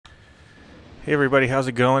Hey everybody, how's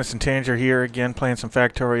it going? It's Intanger here again, playing some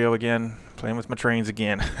Factorio again, playing with my trains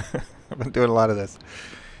again. I've been doing a lot of this.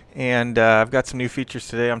 And I've got some new features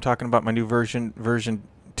today. I'm talking about my new version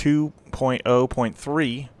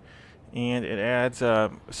 2.0.3, and it adds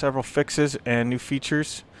several fixes and new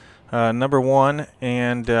features. Number one,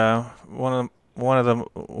 and one of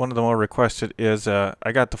the more requested is I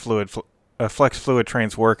got the flex fluid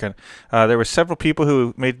trains working. There were several people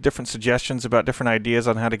who made different suggestions about different ideas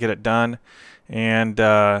on how to get it done, and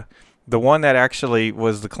the one that actually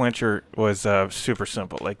was the clincher was super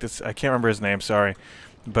simple. Like this, I can't remember his name. Sorry,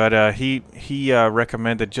 but he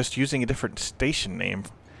recommended just using a different station name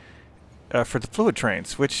for the fluid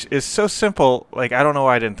trains, which is so simple. Like, I don't know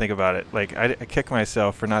why I didn't think about it. Like, I kick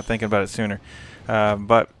myself for not thinking about it sooner,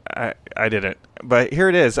 but I didn't. But here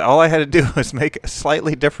it is. All I had to do was make a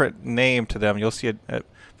slightly different name to them. You'll see a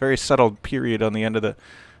very subtle period on the end of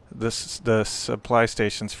the supply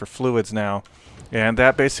stations for fluids now, and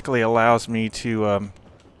that basically allows me to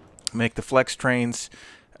make the flex trains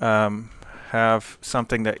have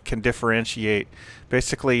something that can differentiate.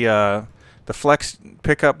 Basically, the flex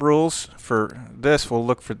pickup rules for this will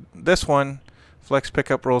look for this one. Flex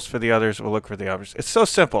pickup rules for the others will look for the others. It's so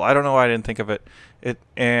simple. I don't know why I didn't think of it.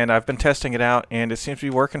 And I've been testing it out, and it seems to be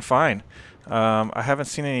working fine. I haven't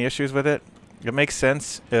seen any issues with it. It makes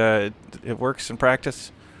sense. It works in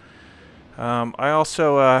practice. I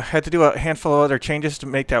also had to do a handful of other changes to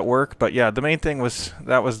make that work, but yeah, the main thing was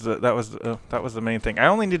that was the main thing. I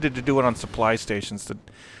only needed to do it on supply stations.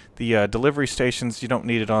 The delivery stations, you don't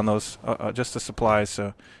need it on those, just the supplies.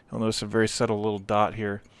 So you'll notice a very subtle little dot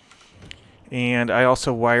here. And I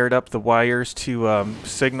also wired up the wires to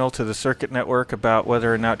signal to the circuit network about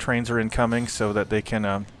whether or not trains are incoming, so that they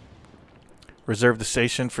can reserve the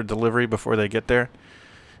station for delivery before they get there.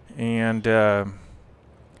 And I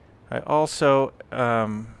also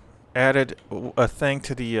added a thing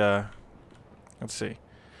to the let's see,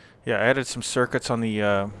 yeah, I added some circuits on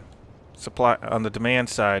the supply on the demand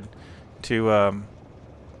side to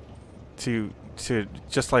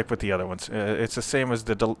just like with the other ones. It's the same as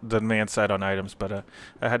the demand side on items, but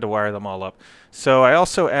I had to wire them all up. So I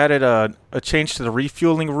also added a change to the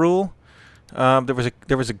refueling rule.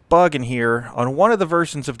 There was a bug in here on one of the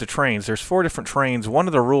versions of the trains. There's 4 different trains. One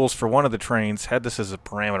of the rules for one of the trains had this as a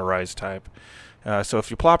parameterized type. So if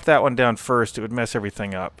you plopped that one down first, it would mess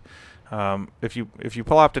everything up. If you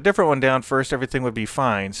plopped a different one down first, everything would be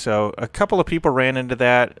fine. So a couple of people ran into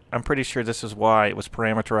that. I'm pretty sure this is why it was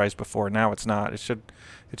parameterized before. Now it's not. It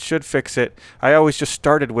should fix it. I always just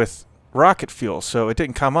started with rocket fuel, so it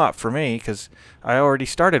didn't come up for me because I already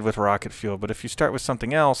started with rocket fuel. But if you start with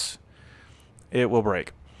something else, it will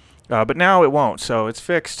break. But now it won't, so it's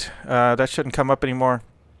fixed. That shouldn't come up anymore.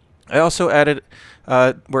 I also added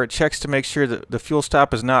where it checks to make sure that the fuel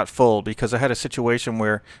stop is not full, because I had a situation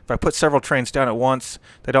where if I put several trains down at once,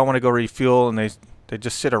 they don't want to go refuel, and they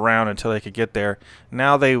just sit around until they could get there.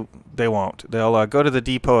 Now they won't. They'll go to the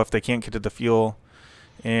depot if they can't get to the fuel,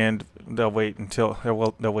 and they'll wait until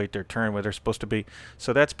they'll wait their turn where they're supposed to be.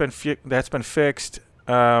 So that's been fixed.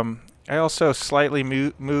 I also slightly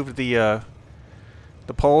moved the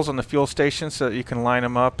poles on the fuel station so that you can line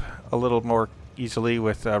them up a little more easily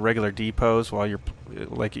with regular depots. While you're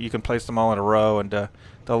you can place them all in a row, and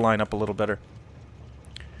they'll line up a little better.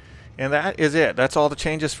 And that is it. That's all the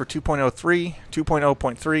changes for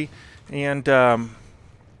 2.0.3, and I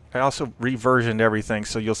also reversioned everything,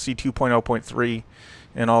 so you'll see 2.0.3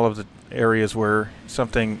 in all of the areas where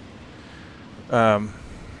something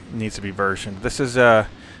needs to be versioned. This is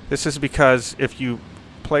because if you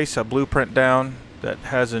place a blueprint down that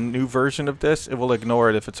has a new version of this, it will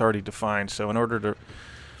ignore it if it's already defined. So in order to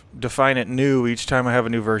define it new each time I have a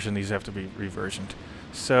new version, these have to be reversioned.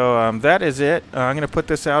 So that is it. I'm going to put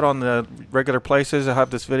this out on the regular places. I'll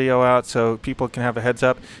have this video out so people can have a heads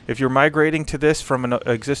up. If you're migrating to this from an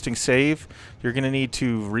existing save, you're going to need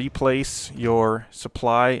to replace your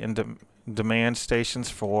supply and demand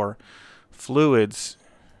stations for fluids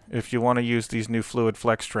if you want to use these new fluid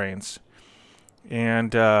flex trains.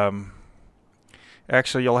 And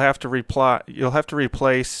actually, you'll have to replace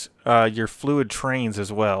your fluid trains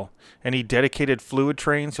as well. Any dedicated fluid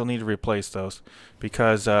trains, you'll need to replace those,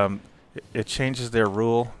 because it changes their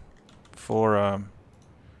rule for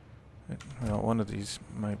well, one of these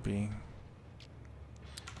might be,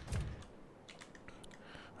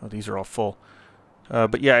 oh, these are all full.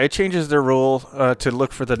 But yeah, it changes their rule to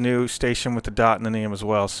look for the new station with the dot in the name as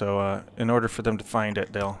well. So in order for them to find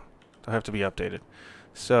it, they'll have to be updated.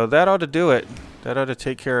 So that ought to do it. That ought to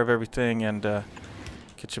take care of everything and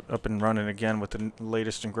get you up and running again with the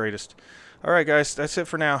latest and greatest. All right, guys, that's it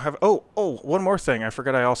for now. One more thing I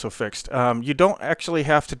forgot I also fixed. You don't actually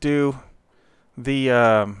have to do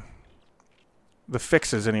the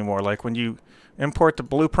fixes anymore. Like when you import the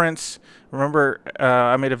blueprints, remember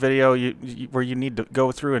I made a video where you need to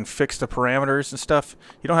go through and fix the parameters and stuff.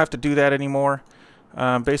 You don't have to do that anymore.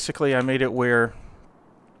 Basically, I made it where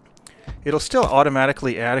it'll still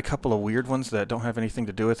automatically add a couple of weird ones that don't have anything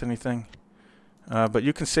to do with anything. But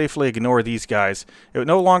you can safely ignore these guys. It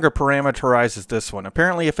no longer parameterizes this one.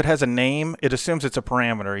 Apparently, if it has a name, it assumes it's a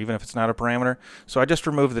parameter, even if it's not a parameter. So I just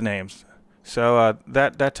removed the names. So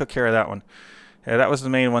that took care of that one. Yeah, that was the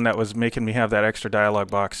main one that was making me have that extra dialog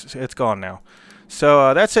box. It's gone now.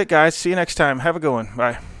 So that's it, guys. See you next time. Have a good one.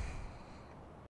 Bye.